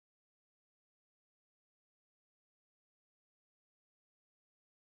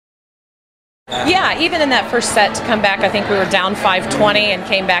Yeah, even in that first set to come back, I think we were down 5-20 and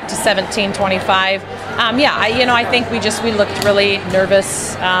came back to 17-25. Yeah, I think we looked really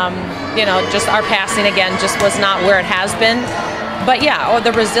nervous. Just our passing again just was not where it has been. But yeah,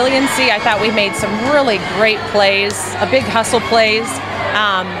 the resiliency, I thought we made some really great plays, big hustle plays.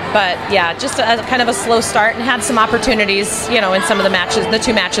 But yeah, just a kind of a slow start and had some opportunities, in some of the matches, the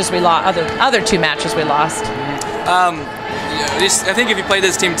two matches we lost, other two matches we lost. I think if you played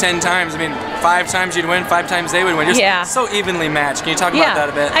this team 10 times, 5 times you'd win, 5 times they would win. Just so evenly matched. Can you talk about that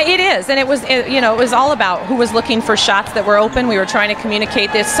a bit? It is, and it was all about who was looking for shots that were open. We were trying to communicate.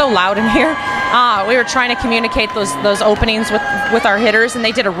 It's so loud in here. We were trying to communicate those openings with our hitters, and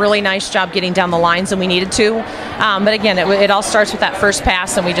they did a really nice job getting down the lines, and we needed to. But again, it all starts with that first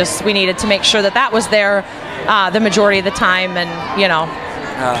pass, and we needed to make sure that was there the majority of the time, and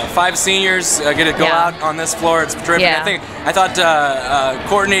 5 seniors get to go out on this floor. It's terrific. Yeah. I thought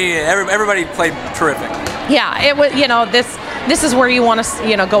Courtney, everybody played terrific. Yeah, it was. This is where you want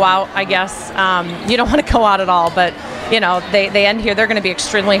to go out. I guess you don't want to go out at all, but they end here. They're going to be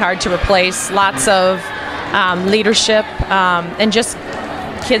extremely hard to replace. Lots of leadership and just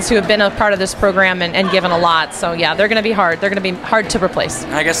kids who have been a part of this program and given a lot. So yeah, they're going to be hard. They're going to be hard to replace.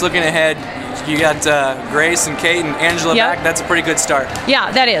 I guess looking ahead, you got Grace and Kate and Angela back. That's a pretty good start.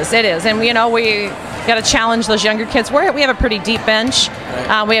 Yeah, that is. It is. And we got to challenge those younger kids. We have a pretty deep bench.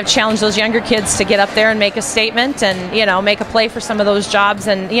 Right. We have challenged those younger kids to get up there and make a statement and make a play for some of those jobs.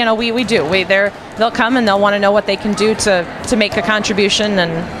 And we do. They'll come and they'll want to know what they can do to make a contribution.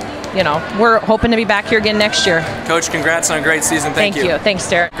 And we're hoping to be back here again next year. Coach, congrats on a great season. Thank you. Thanks,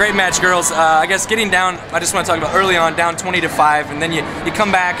 Derek. Great match, girls. I guess getting down, I just want to talk about early on, down 20-5, and then you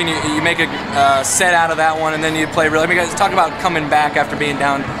come back and you make a set out of that one, and then you play really. Guys, talk about coming back after being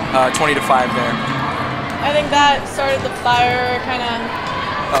down 20-5 there. I think that started the fire, kind of.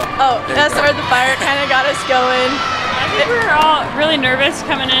 That started the fire, kind of got us going. I think we were all really nervous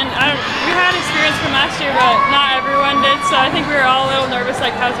coming in. We had experience from last year, but not everyone did, so I think we were all a little nervous,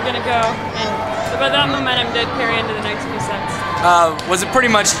 like, how's it going to go? But that momentum did carry into the next few sets. Was it pretty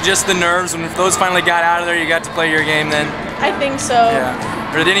much just the nerves? When those finally got out of there, you got to play your game then? I think so.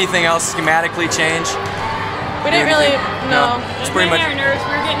 Yeah. Or did anything else schematically change? We didn't really, no. It's pretty much our nerves.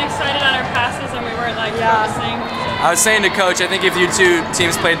 We were getting excited on our passes, and we weren't, focusing. I was saying to Coach, I think if you two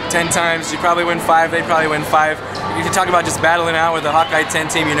teams played 10 times, you'd probably win 5, they'd probably win 5. You can talk about just battling out with the Hawkeye 10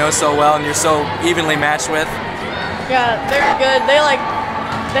 team you know so well and you're so evenly matched with. Yeah, they're good. They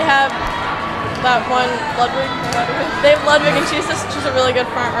have that one, Ludwig. They have Ludwig, and she's a really good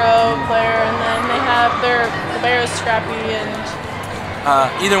front row player, and then they have the Bears, Scrappy, and...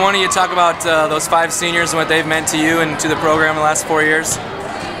 either one of you talk about those 5 seniors and what they've meant to you and to the program the last 4 years?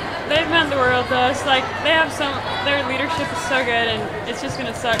 They've meant the world to us. Their leadership is so good, and it's just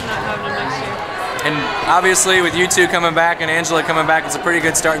going to suck not having them next year. And obviously with you two coming back and Angela coming back, it's a pretty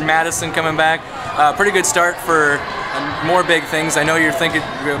good start. And Madison coming back, pretty good start for more big things. I know you're thinking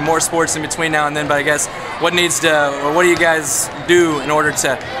more sports in between now and then, but I guess what do you guys do in order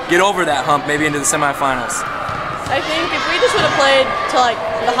to get over that hump, maybe into the semifinals? I think if we just would have played to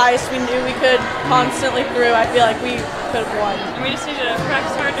the highest we knew we could constantly through, I feel like we could have won. And we just need to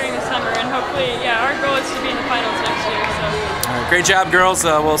practice hard during the summer, and hopefully, our goal is to be in the finals next year. So. Great job, girls.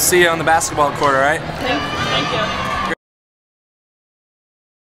 We'll see you on the basketball court, all right? Thank you.